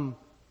only come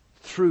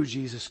through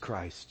Jesus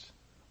Christ.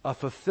 A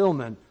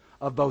fulfillment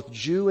of both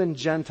Jew and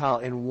Gentile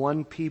in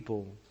one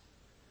people.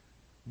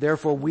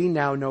 Therefore we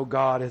now know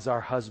God as our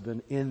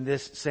husband in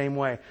this same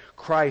way.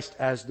 Christ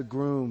as the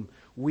groom,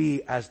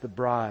 we as the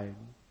bride.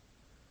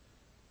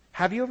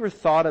 Have you ever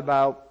thought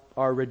about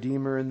our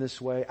Redeemer in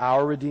this way?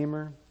 Our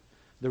Redeemer?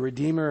 The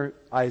Redeemer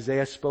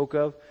Isaiah spoke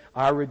of.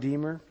 Our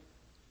Redeemer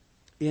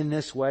in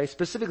this way.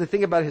 Specifically,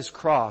 think about His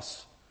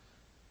cross.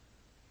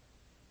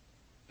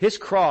 His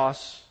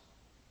cross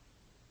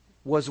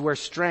was where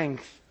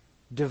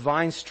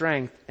divine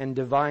strength and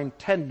divine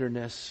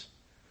tenderness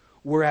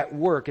were at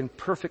work in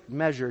perfect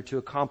measure to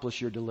accomplish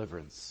your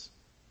deliverance.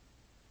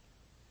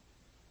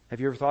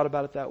 Have you ever thought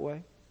about it that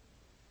way?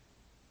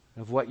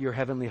 Of what your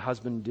heavenly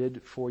husband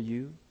did for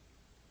you?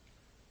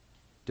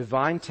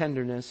 Divine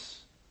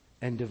tenderness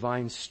and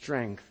divine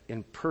strength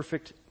in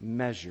perfect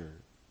measure.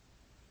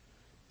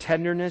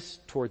 Tenderness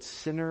towards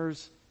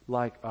sinners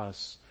like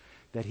us,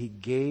 that He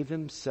gave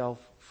Himself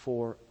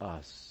for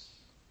us.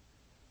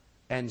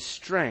 And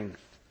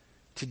strength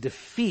to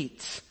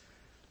defeat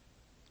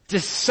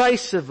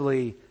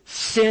decisively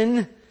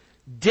sin,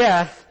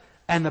 death,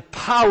 and the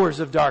powers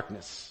of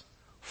darkness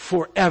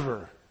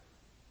forever.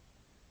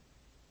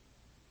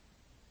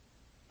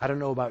 I don't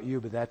know about you,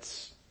 but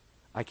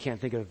I can't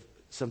think of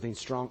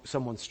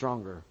someone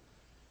stronger.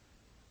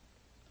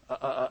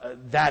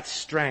 That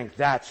strength,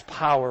 that's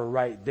power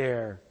right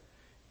there.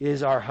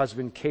 Is our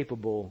husband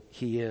capable?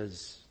 He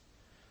is.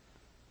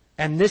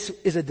 And this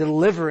is a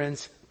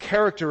deliverance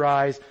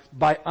characterized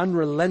by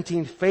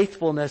unrelenting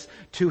faithfulness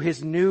to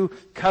His new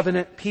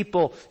covenant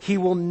people. He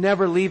will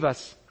never leave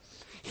us.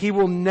 He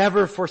will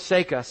never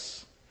forsake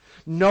us.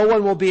 No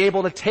one will be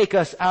able to take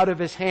us out of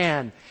His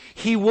hand.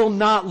 He will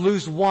not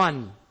lose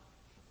one.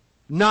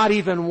 Not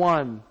even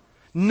one.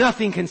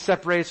 Nothing can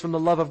separate us from the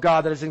love of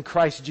God that is in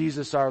Christ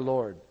Jesus our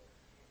Lord.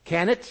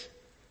 Can it?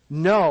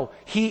 No.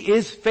 He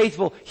is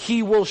faithful.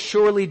 He will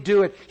surely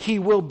do it. He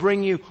will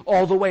bring you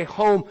all the way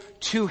home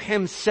to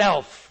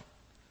Himself.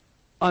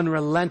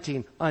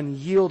 Unrelenting,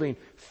 unyielding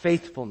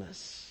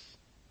faithfulness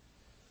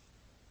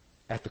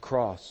at the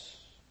cross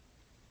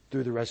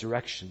through the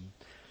resurrection.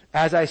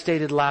 As I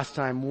stated last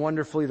time,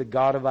 wonderfully the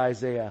God of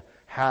Isaiah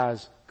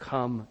has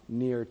come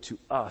near to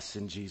us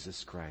in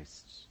Jesus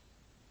Christ.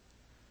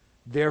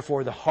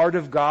 Therefore, the heart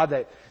of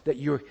God that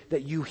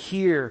you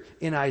hear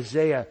in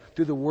Isaiah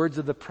through the words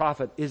of the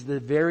prophet is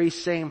the very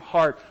same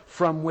heart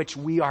from which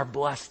we are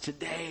blessed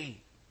today.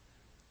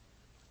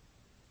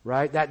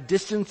 Right? That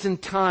distance in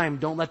time,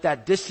 don't let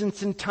that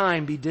distance in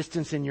time be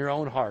distance in your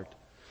own heart.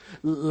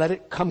 Let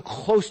it come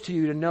close to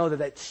you to know that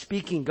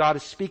God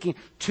is speaking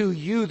to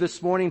you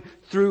this morning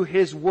through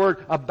His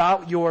Word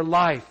about your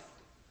life.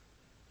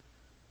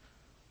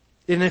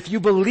 And if you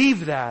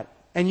believe that,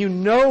 and you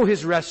know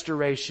His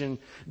restoration,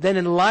 then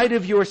in light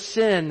of your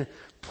sin,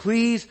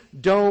 please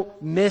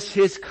don't miss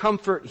His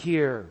comfort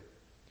here.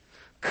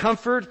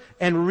 Comfort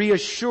and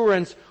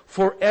reassurance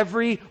for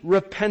every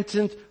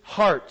repentant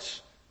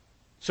heart.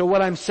 So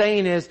what I'm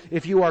saying is,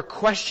 if you are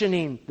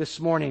questioning this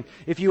morning,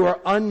 if you are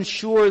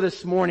unsure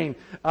this morning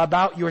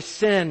about your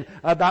sin,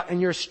 and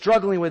you're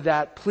struggling with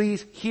that,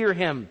 please hear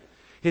Him.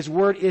 His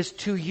word is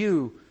to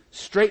you,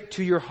 straight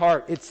to your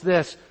heart. It's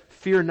this: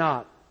 fear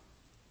not,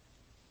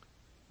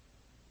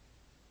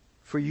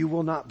 for you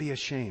will not be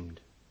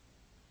ashamed.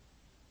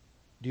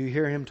 Do you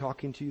hear Him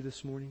talking to you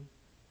this morning?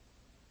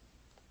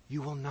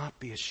 You will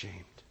not be ashamed.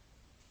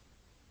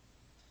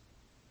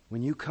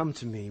 When you come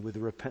to me with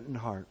a repentant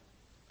heart,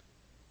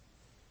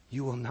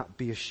 you will not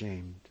be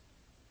ashamed.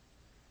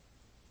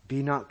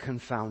 Be not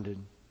confounded,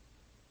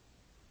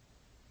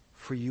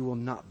 for you will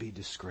not be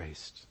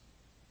disgraced.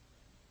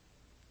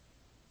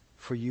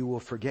 For you will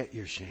forget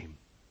your shame.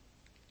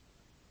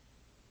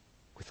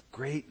 With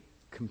great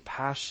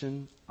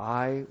compassion,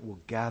 I will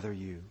gather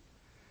you.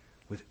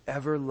 With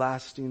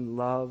everlasting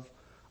love,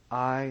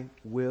 I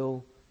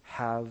will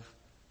have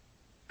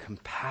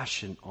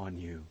compassion on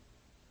you,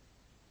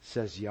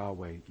 says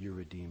Yahweh, your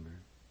Redeemer.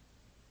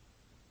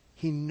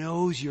 He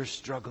knows you're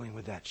struggling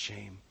with that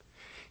shame.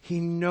 He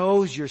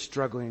knows you're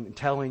struggling and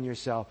telling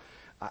yourself,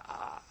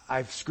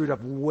 I've screwed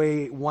up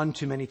one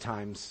too many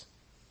times.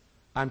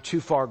 I'm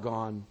too far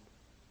gone.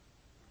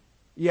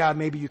 Yeah,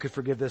 maybe you could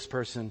forgive this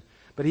person.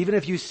 But even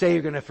if you say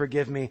you're going to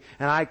forgive me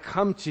and I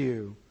come to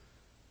you,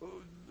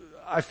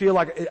 I feel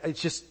like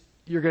it's just,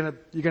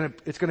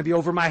 it's going to be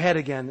over my head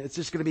again. It's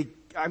just going to be,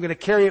 I'm going to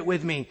carry it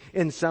with me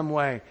in some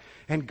way.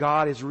 And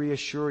God is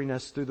reassuring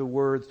us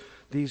through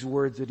these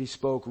words that He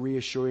spoke,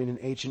 reassuring an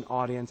ancient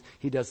audience.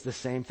 He does the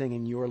same thing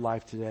in your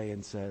life today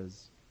and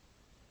says,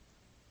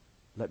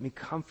 let me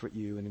comfort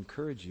you and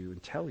encourage you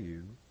and tell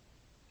you,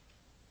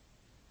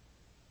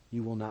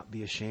 you will not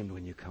be ashamed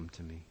when you come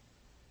to me.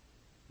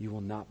 You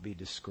will not be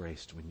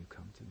disgraced when you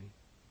come to me.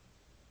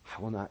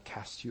 I will not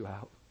cast you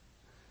out.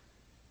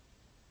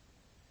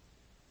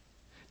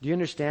 Do you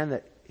understand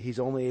that He's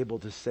only able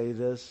to say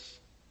this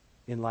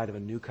in light of a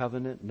new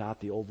covenant,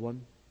 not the old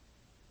one?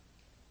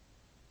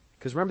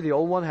 Because remember, the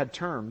old one had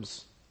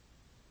terms.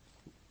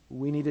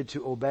 We needed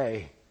to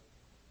obey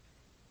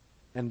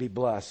and be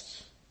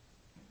blessed.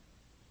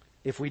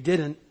 If we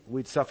didn't,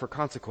 we'd suffer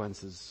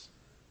consequences.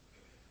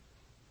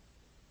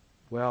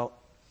 Well,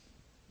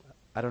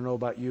 I don't know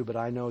about you, but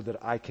I know that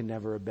I can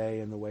never obey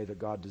in the way that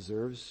God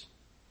deserves,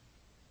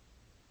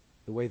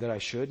 the way that I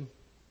should,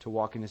 to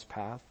walk in His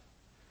path.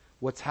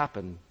 What's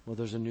happened? Well,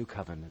 there's a new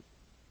covenant.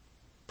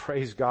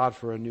 Praise God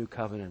for a new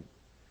covenant,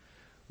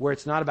 where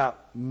it's not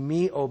about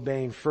me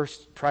obeying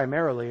first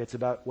primarily, it's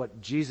about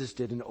what Jesus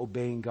did in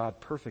obeying God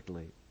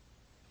perfectly.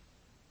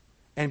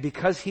 And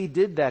because He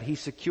did that, He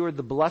secured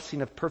the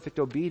blessing of perfect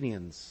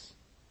obedience.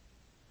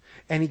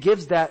 And He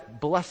gives that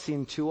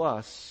blessing to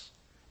us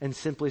and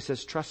simply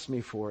says, trust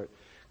me for it.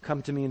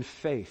 Come to me in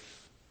faith.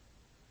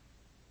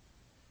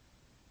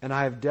 And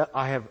I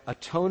have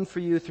atoned for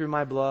you through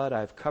my blood.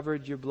 I have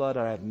covered your blood.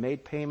 I have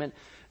made payment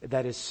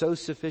that is so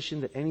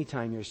sufficient that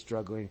anytime you're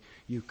struggling,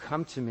 you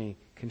come to me,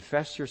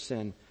 confess your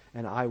sin,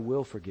 and I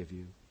will forgive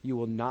you. You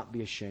will not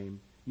be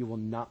ashamed. You will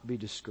not be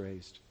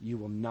disgraced. You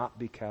will not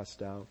be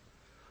cast out.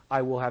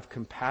 I will have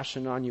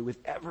compassion on you with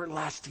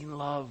everlasting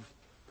love.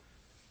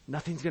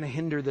 Nothing's going to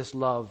hinder this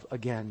love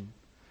again.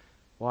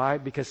 Why?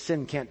 Because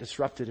sin can't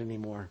disrupt it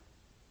anymore.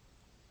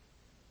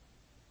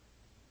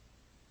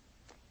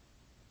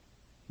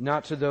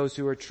 Not to those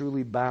who are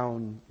truly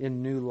bound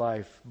in new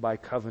life by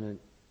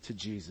covenant to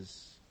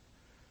Jesus.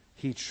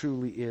 He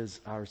truly is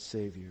our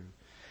Savior.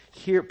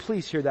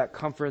 Please hear that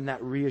comfort and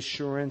that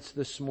reassurance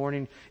this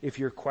morning if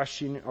you're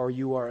questioning or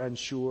you are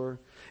unsure.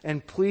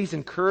 And please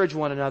encourage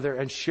one another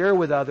and share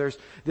with others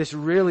this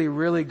really,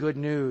 really good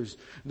news.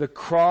 The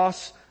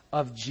cross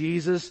of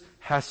Jesus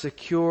has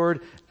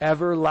secured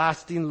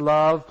everlasting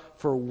love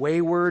for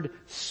wayward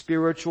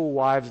spiritual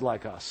wives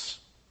like us.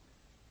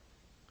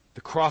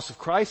 The cross of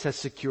Christ has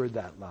secured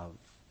that love.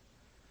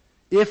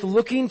 If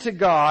looking to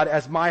God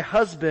as my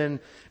husband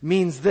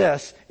means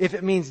this, if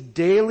it means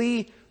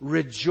daily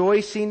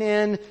rejoicing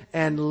in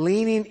and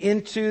leaning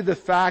into the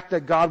fact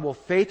that God will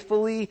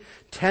faithfully,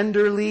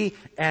 tenderly,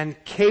 and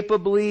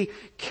capably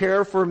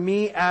care for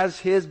me as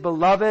His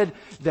beloved,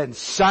 then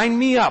sign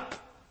me up.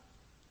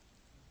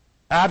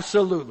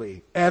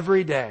 Absolutely.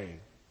 Every day.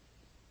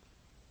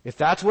 If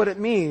that's what it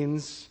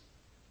means,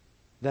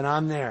 then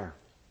I'm there.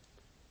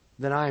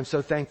 Then I am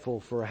so thankful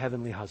for a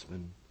heavenly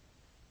husband.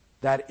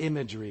 That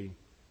imagery,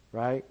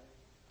 right?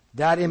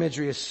 That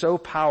imagery is so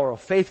powerful.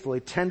 Faithfully,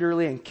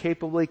 tenderly, and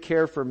capably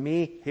care for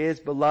me, His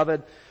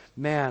beloved.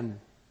 Man.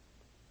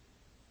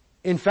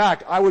 In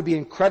fact, I would be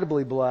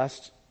incredibly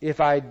blessed if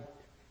I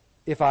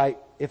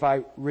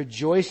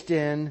rejoiced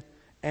in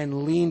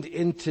and leaned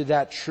into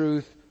that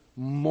truth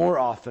more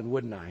often,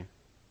 wouldn't I?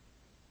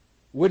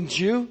 Wouldn't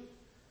you?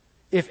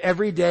 If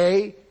every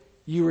day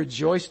you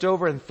rejoiced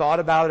over and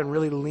thought about it and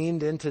really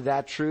leaned into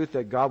that truth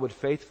that God would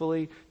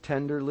faithfully,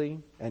 tenderly,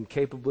 and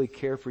capably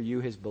care for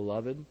you, His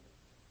beloved.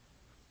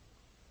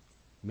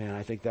 Man,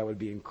 I think that would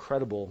be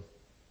incredibly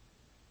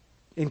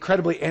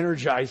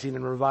energizing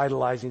and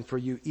revitalizing for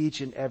you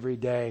each and every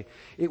day.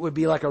 It would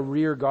be like a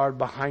rear guard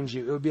behind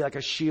you. It would be like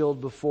a shield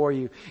before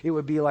you. It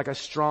would be like a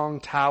strong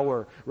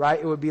tower, right?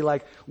 It would be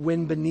like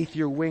wind beneath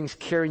your wings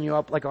carrying you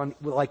up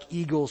like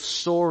eagles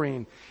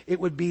soaring. It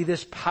would be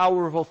this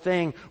powerful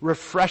thing,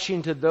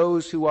 refreshing to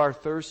those who are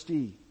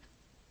thirsty.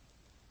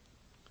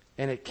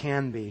 And it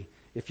can be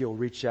if you'll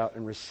reach out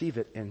and receive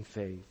it in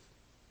faith.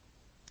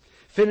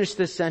 Finish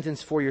this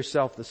sentence for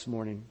yourself this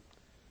morning.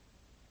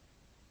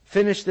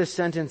 Finish this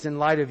sentence in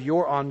light of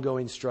your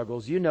ongoing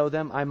struggles. You know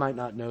them. I might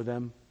not know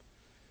them.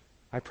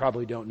 I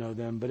probably don't know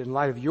them. But in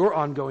light of your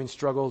ongoing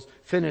struggles,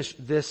 finish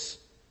this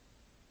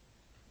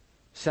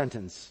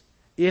sentence.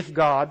 If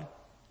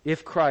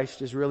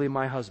Christ is really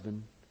my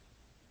husband,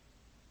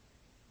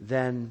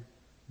 then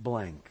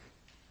blank.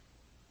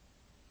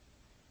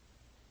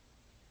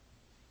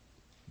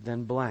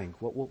 Then blank.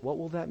 What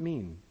will that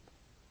mean?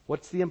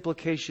 What's the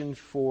implication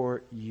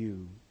for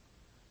you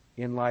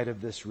in light of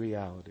this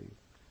reality?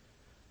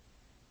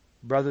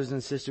 Brothers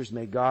and sisters,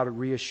 may God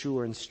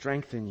reassure and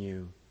strengthen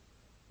you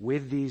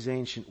with these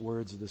ancient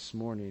words this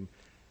morning,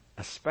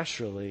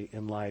 especially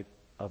in light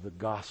of the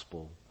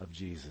gospel of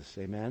Jesus.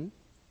 Amen?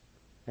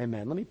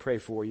 Amen. Let me pray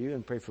for you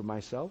and pray for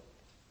myself.